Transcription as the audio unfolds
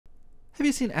Have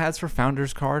you seen ads for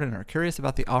FoundersCard and are curious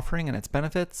about the offering and its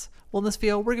benefits? Well, in this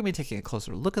video, we're going to be taking a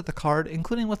closer look at the card,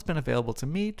 including what's been available to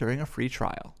me during a free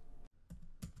trial.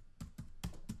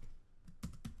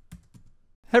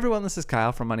 Hey everyone, this is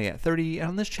Kyle from Money at 30, and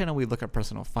on this channel we look at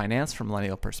personal finance from a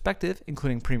millennial perspective,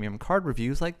 including premium card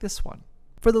reviews like this one.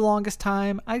 For the longest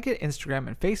time, I'd get Instagram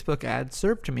and Facebook ads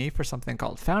served to me for something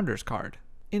called FoundersCard.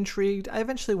 Intrigued, I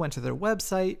eventually went to their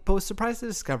website, but was surprised to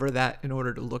discover that in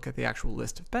order to look at the actual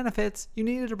list of benefits, you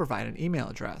needed to provide an email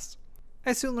address.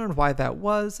 I soon learned why that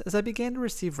was, as I began to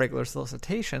receive regular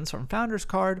solicitations from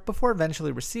FoundersCard before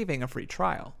eventually receiving a free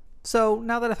trial. So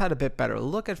now that I've had a bit better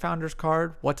look at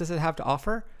FoundersCard, what does it have to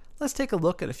offer? Let's take a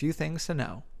look at a few things to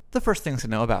know. The first thing to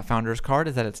know about FoundersCard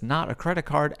is that it's not a credit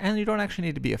card and you don't actually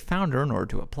need to be a founder in order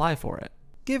to apply for it.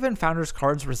 Given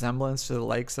FoundersCard's resemblance to the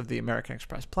likes of the American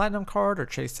Express Platinum Card or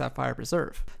Chase Sapphire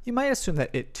Reserve, you might assume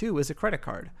that it too is a credit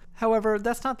card. However,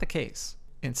 that's not the case.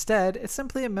 Instead, it's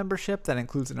simply a membership that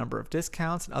includes a number of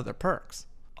discounts and other perks.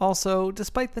 Also,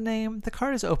 despite the name, the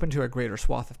card is open to a greater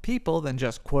swath of people than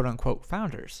just quote-unquote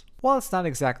founders. While it's not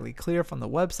exactly clear from the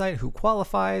website who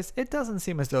qualifies, it doesn't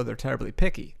seem as though they're terribly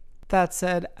picky. That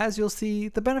said, as you'll see,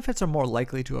 the benefits are more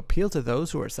likely to appeal to those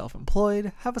who are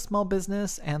self-employed, have a small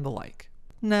business, and the like.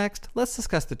 Next, let's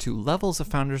discuss the two levels of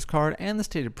FoundersCard and the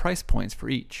stated price points for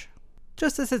each.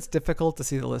 Just as it's difficult to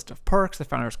see the list of perks that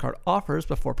FoundersCard offers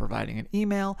before providing an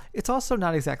email, it's also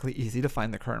not exactly easy to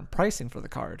find the current pricing for the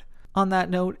card. On that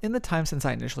note, in the time since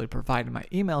I initially provided my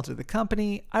email to the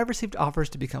company, I've received offers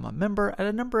to become a member at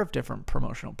a number of different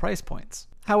promotional price points.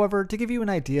 However, to give you an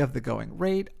idea of the going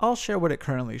rate, I'll share what it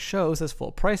currently shows as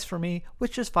full price for me,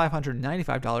 which is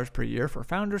 $595 per year for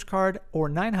FoundersCard or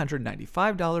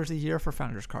 $995 a year for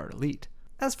FoundersCard Elite.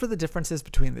 As for the differences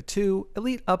between the two,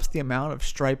 Elite ups the amount of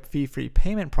Stripe fee-free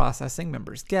payment processing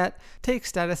members get, takes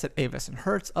status at Avis and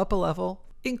Hertz up a level,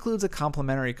 includes a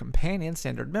complimentary companion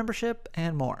standard membership,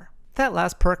 and more. That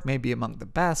last perk may be among the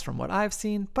best from what I've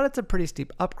seen, but it's a pretty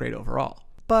steep upgrade overall.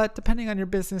 But depending on your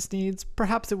business needs,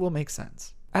 perhaps it will make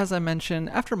sense. As I mentioned,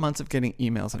 after months of getting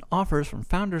emails and offers from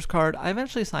FoundersCard, I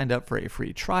eventually signed up for a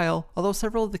free trial, although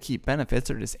several of the key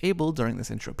benefits are disabled during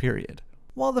this intro period.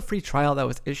 While the free trial that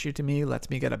was issued to me lets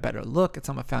me get a better look at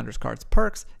some of FoundersCard's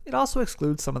perks, it also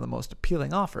excludes some of the most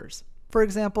appealing offers. For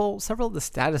example, several of the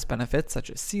status benefits such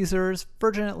as Caesars,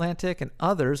 Virgin Atlantic, and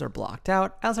others are blocked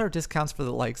out, as are discounts for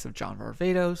the likes of John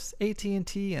Varvatos,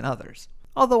 AT&T, and others.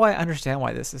 Although I understand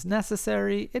why this is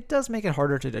necessary, it does make it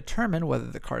harder to determine whether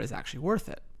the card is actually worth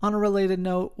it. On a related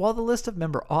note, while the list of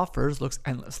member offers looks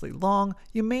endlessly long,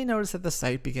 you may notice that the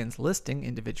site begins listing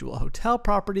individual hotel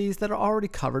properties that are already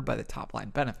covered by the top-line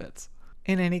benefits.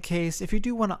 In any case, if you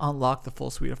do want to unlock the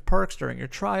full suite of perks during your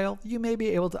trial, you may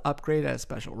be able to upgrade at a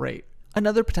special rate.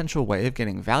 Another potential way of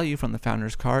getting value from the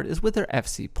FoundersCard is with their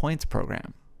FCPoints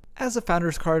program. As a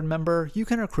FoundersCard member, you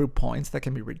can accrue points that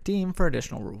can be redeemed for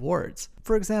additional rewards.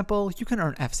 For example, you can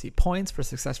earn FCPoints for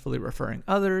successfully referring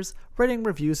others, writing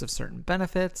reviews of certain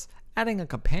benefits, adding a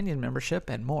companion membership,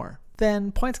 and more.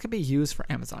 Then, points can be used for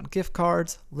Amazon gift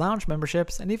cards, lounge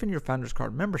memberships, and even your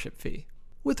FoundersCard membership fee.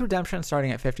 With redemption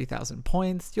starting at 50,000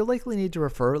 points, you'll likely need to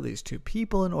refer at least 2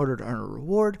 people in order to earn a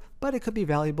reward, but it could be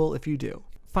valuable if you do.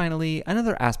 Finally,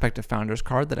 another aspect of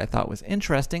FoundersCard that I thought was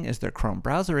interesting is their Chrome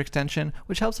browser extension,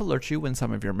 which helps alert you when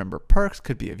some of your member perks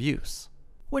could be of use.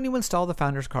 When you install the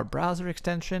FoundersCard browser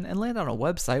extension and land on a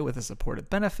website with a supported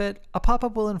benefit, a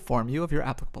pop-up will inform you of your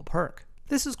applicable perk.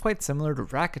 This is quite similar to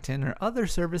Rakuten or other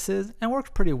services and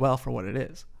works pretty well for what it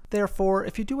is. Therefore,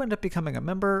 if you do end up becoming a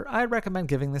member, I'd recommend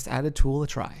giving this added tool a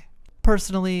try.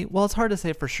 Personally, while it's hard to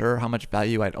say for sure how much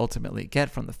value I'd ultimately get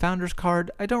from the FoundersCard,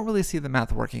 I don't really see the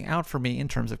math working out for me in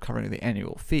terms of covering the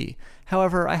annual fee.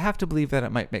 However, I have to believe that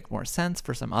it might make more sense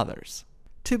for some others.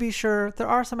 To be sure, there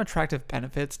are some attractive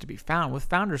benefits to be found with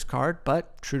FoundersCard,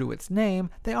 but true to its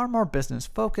name, they are more business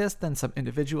focused than some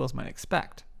individuals might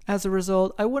expect. As a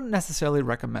result, I wouldn't necessarily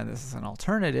recommend this as an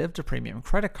alternative to premium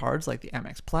credit cards like the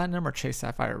Amex Platinum or Chase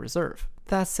Sapphire Reserve.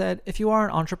 That said, if you are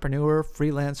an entrepreneur,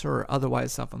 freelancer, or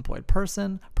otherwise self-employed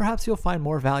person, perhaps you'll find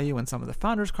more value in some of the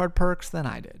FoundersCard perks than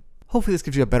I did. Hopefully this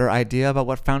gives you a better idea about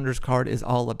what FoundersCard is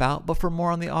all about, but for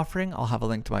more on the offering, I'll have a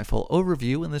link to my full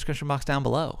overview in the description box down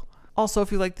below. Also,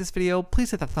 if you like this video,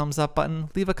 please hit the thumbs up button,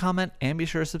 leave a comment, and be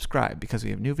sure to subscribe because we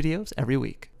have new videos every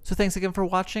week. So thanks again for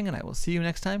watching, and I will see you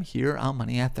next time here on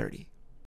Money at 30.